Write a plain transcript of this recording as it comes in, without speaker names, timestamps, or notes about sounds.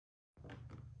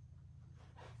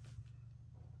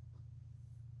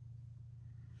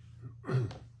All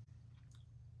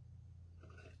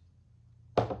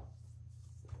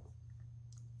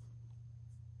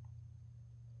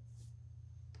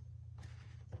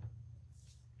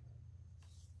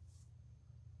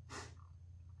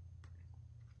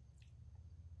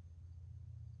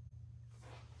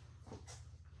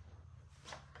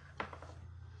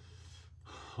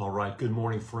right, good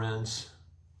morning, friends.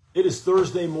 It is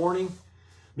Thursday morning.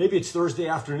 Maybe it's Thursday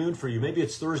afternoon for you. Maybe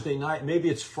it's Thursday night. Maybe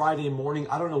it's Friday morning.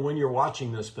 I don't know when you're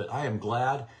watching this, but I am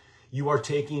glad you are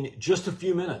taking just a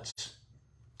few minutes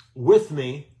with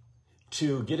me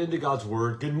to get into God's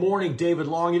Word. Good morning, David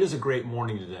Long. It is a great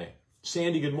morning today.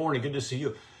 Sandy, good morning. Good to see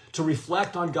you. To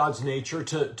reflect on God's nature,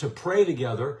 to pray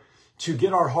together, to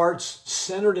get our hearts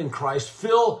centered in Christ.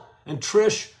 Phil and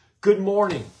Trish, good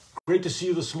morning. Great to see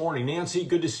you this morning. Nancy,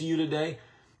 good to see you today.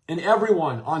 And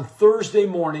everyone on Thursday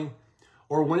morning,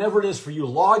 or whenever it is for you,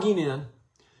 logging in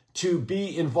to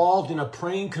be involved in a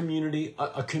praying community,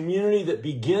 a community that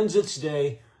begins its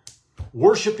day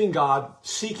worshiping God,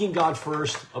 seeking God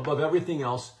first above everything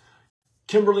else.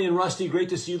 Kimberly and Rusty, great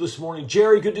to see you this morning.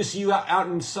 Jerry, good to see you out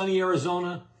in sunny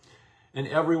Arizona. And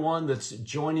everyone that's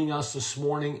joining us this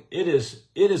morning, it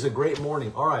is a great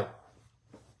morning. All right.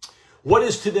 What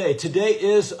is today? Today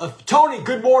is Tony,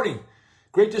 good morning.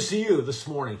 Great to see you this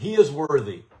morning. He is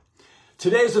worthy.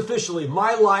 Today is officially,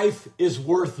 my life is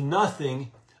worth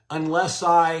nothing unless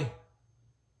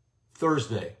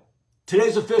Thursday.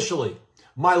 Today's officially,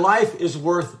 my life is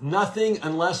worth nothing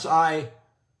unless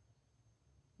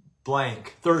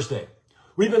blank. Thursday.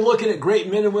 We've been looking at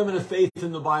great men and women of faith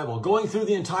in the Bible, going through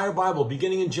the entire Bible,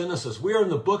 beginning in Genesis. We are in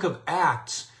the book of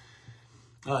Acts.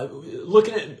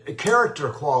 Looking at character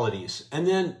qualities and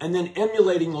then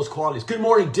emulating those qualities. Good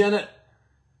morning, Dennett.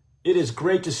 It is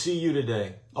great to see you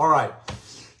today. All right.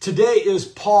 Today is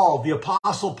Paul, the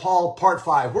Apostle Paul, part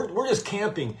 5. We're just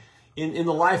camping in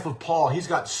the life of Paul. He's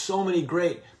got so many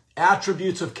great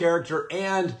attributes of character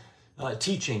and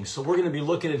teaching. So we're going to be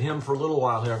looking at him for a little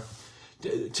while here.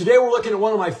 Today we're looking at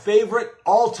one of my favorite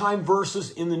all-time verses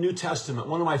in the New Testament.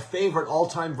 One of my favorite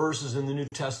all-time verses in the New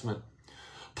Testament.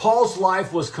 Paul's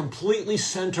life was completely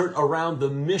centered around the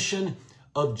mission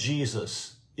of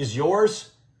Jesus. Is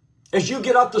yours? As you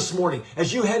get up this morning,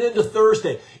 as you head into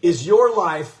Thursday, is your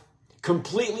life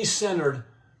completely centered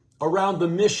around the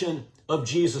mission of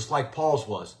Jesus like Paul's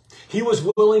was? He was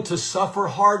willing to suffer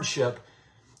hardship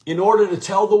in order to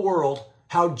tell the world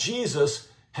how Jesus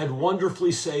had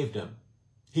wonderfully saved him.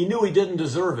 He knew he didn't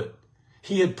deserve it.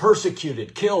 He had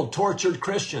persecuted, killed, tortured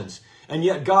Christians, and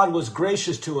yet God was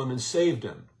gracious to him and saved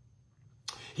him.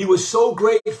 He was so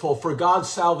grateful for God's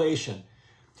salvation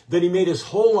that he made his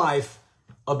whole life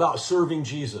about serving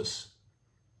Jesus.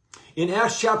 In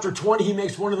Acts chapter 20, he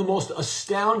makes one of the most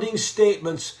astounding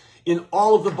statements in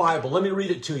all of the Bible. Let me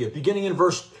read it to you, beginning in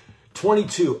verse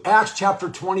 22. Acts chapter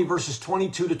 20, verses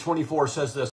 22 to 24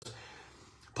 says this.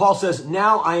 Paul says,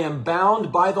 "Now I am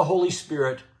bound by the Holy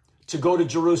Spirit to go to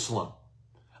Jerusalem.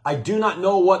 I do not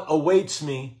know what awaits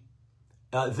me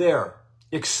there,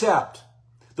 except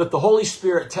that the Holy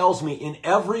Spirit tells me in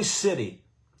every city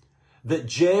that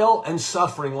jail and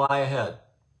suffering lie ahead."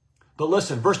 But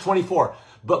listen, verse 24,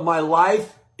 "But my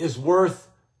life is worth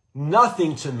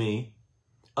nothing to me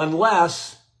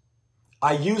unless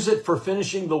I use it for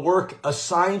finishing the work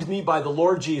assigned me by the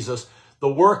Lord Jesus,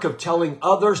 the work of telling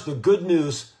others the good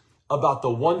news about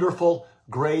the wonderful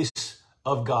grace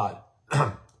of God."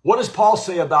 What does Paul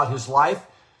say about his life?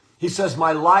 He says,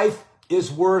 my life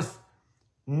is worth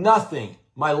nothing.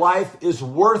 My life is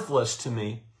worthless to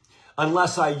me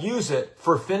unless I use it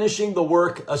for finishing the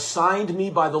work assigned me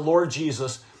by the Lord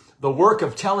Jesus, the work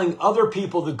of telling other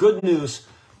people the good news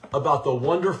about the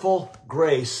wonderful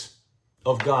grace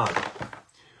of God.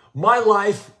 My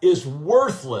life is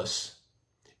worthless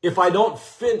if I don't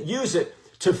use it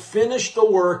to finish the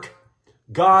work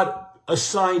God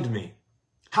assigned me.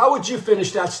 How would you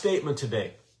finish that statement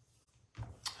today?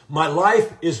 My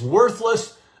life is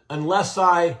worthless unless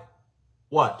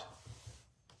what?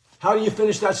 How do you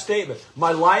finish that statement?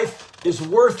 My life is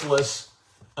worthless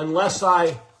unless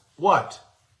what?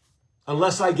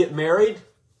 Unless I get married?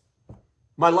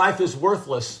 My life is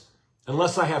worthless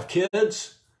unless I have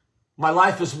kids? My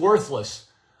life is worthless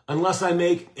unless I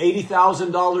make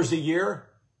 $80,000 a year?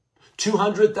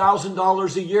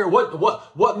 $200,000 a year?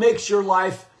 What makes your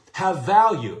life have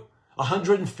value?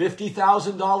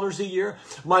 $150,000 a year?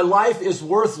 My life is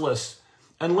worthless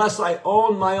unless I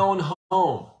own my own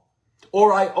home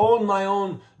or I own my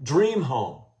own dream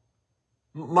home.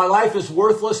 My life is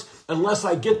worthless unless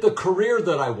I get the career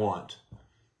that I want.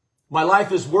 My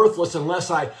life is worthless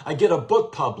unless I get a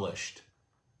book published.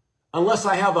 unless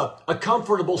I have a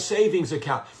comfortable savings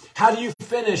account? How do you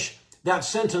finish that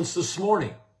sentence this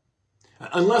morning?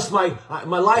 Unless my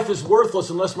life is worthless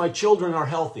unless my children are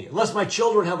healthy, unless my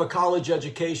children have a college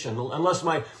education, unless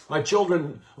my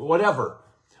children, whatever.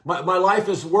 My life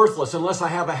is worthless unless I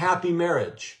have a happy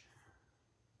marriage.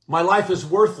 My life is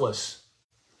worthless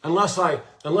unless I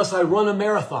run a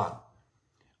marathon,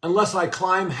 unless I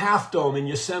climb Half Dome in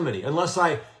Yosemite, unless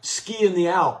I ski in the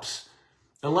Alps,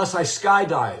 unless I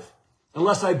skydive,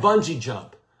 unless I bungee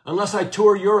jump, unless I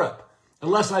tour Europe,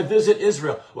 unless I visit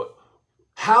Israel.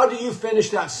 How do you finish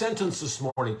that sentence this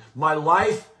morning? My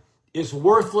life is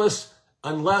worthless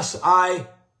unless I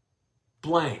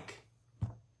blank.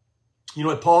 You know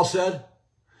what Paul said?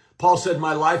 Paul said,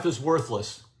 my life is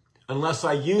worthless unless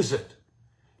I use it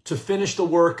to finish the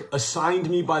work assigned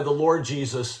me by the Lord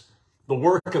Jesus, the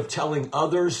work of telling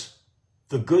others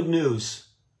the good news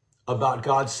about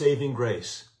God's saving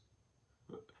grace.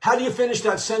 How do you finish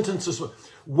that sentence this morning?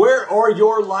 Where are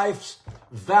your life's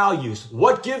values?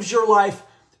 What gives your life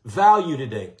value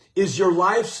today? Is your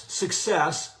life's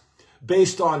success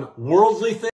based on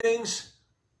worldly things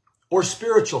or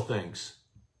spiritual things?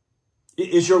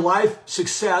 Is your life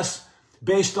success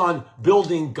based on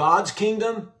building God's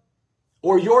kingdom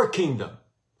or your kingdom?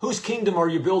 Whose kingdom are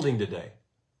you building today?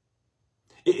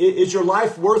 Is your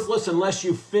life worthless unless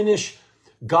you finish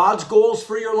God's goals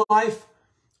for your life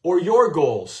or your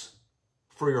goals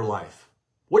for your life?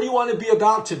 What do you want to be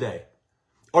about today?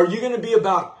 Are you going to be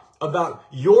about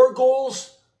your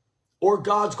goals or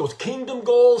God's goals, kingdom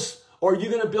goals, or are you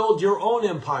going to build your own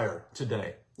empire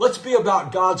today? Let's be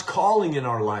about God's calling in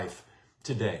our life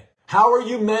today. How are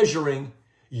you measuring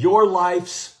your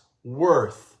life's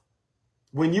worth?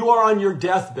 When you are on your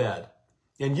deathbed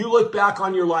and you look back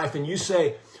on your life and you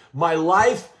say, my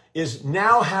life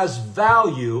now has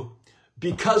value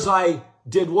because I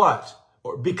did what?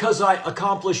 Or because I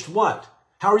accomplished what?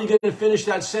 How are you going to finish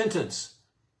that sentence?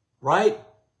 Right?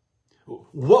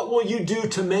 What will you do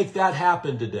to make that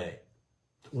happen today?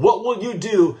 What will you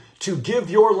do to give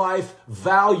your life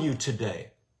value today?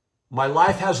 My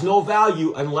life has no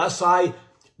value unless I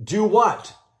do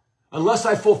what? Unless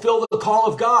I fulfill the call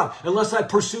of God, unless I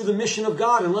pursue the mission of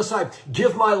God, unless I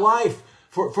give my life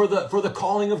for the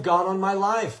calling of God on my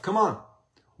life. Come on.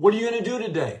 What are you going to do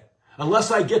today?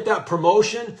 Unless I get that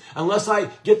promotion, unless I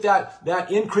get that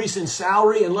increase in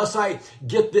salary, unless I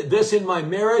get this in my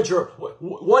marriage, or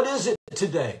what is it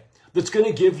today that's going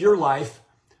to give your life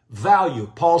value?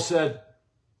 Paul said,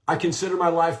 I consider my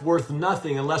life worth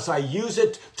nothing unless I use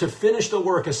it to finish the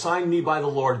work assigned me by the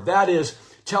Lord. That is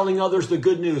telling others the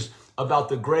good news about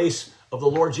the grace of the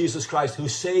Lord Jesus Christ who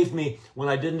saved me when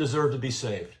I didn't deserve to be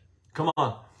saved. Come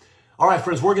on. All right,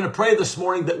 friends, we're going to pray this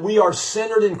morning that we are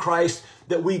centered in Christ,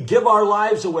 that we give our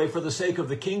lives away for the sake of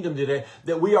the kingdom today,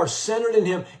 that we are centered in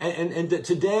Him, and that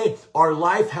today our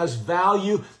life has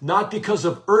value, not because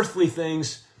of earthly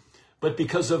things, but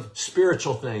because of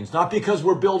spiritual things. Not because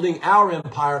we're building our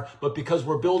empire, but because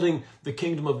we're building the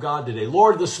kingdom of God today.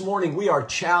 Lord, this morning we are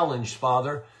challenged,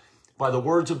 Father, by the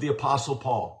words of the Apostle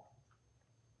Paul.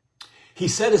 He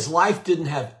said his life didn't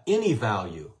have any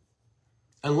value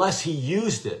unless he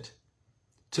used it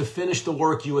to finish the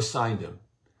work you assigned him.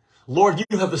 Lord,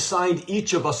 you have assigned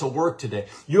each of us a work today.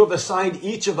 You have assigned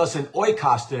each of us an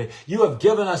oikos today. You have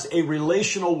given us a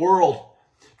relational world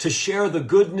to share the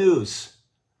good news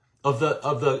of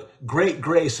the great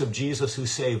grace of Jesus who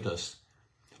saved us.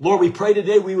 Lord, we pray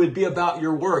today we would be about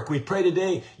your work. We pray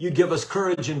today you give us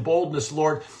courage and boldness,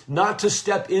 Lord, not to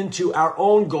step into our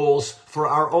own goals for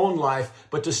our own life,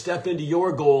 but to step into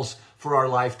your goals for our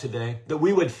life today, that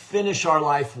we would finish our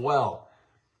life well.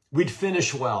 We'd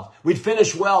finish well. We'd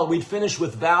finish well. We'd finish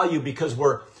with value because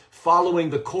we're following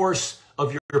the course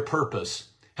of your purpose.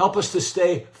 Help us to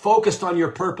stay focused on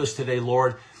your purpose today,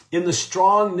 Lord. In the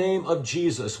strong name of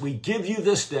Jesus, we give you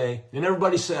this day. And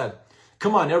everybody said,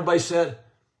 come on, everybody said,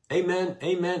 amen,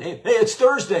 amen, amen. Hey, it's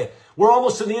Thursday. We're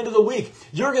almost to the end of the week.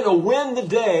 You're going to win the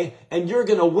day and you're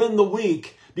going to win the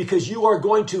week because you are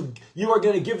going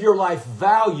to give your life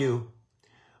value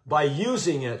by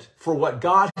using it for what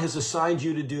God has assigned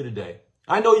you to do today.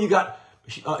 I know you got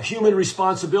human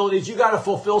responsibilities. You got to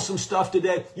fulfill some stuff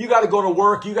today. You got to go to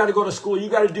work. You got to go to school. You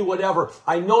got to do whatever.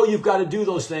 I know you've got to do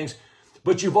those things,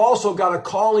 but you've also got a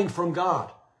calling from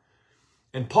God.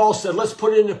 And Paul said, let's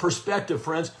put it into perspective,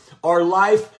 friends. Our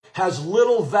life has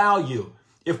little value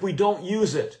if we don't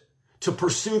use it to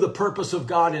pursue the purpose of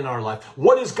God in our life.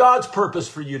 What is God's purpose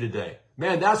for you today?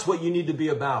 Man, that's what you need to be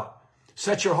about.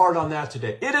 Set your heart on that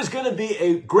today. It is going to be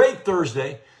a great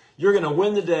Thursday. You're going to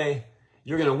win the day.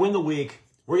 You're going to win the week.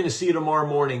 We're going to see you tomorrow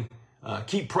morning.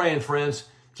 Keep praying, friends.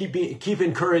 Keep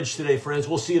encouraged today, friends.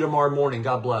 We'll see you tomorrow morning.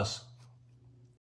 God bless.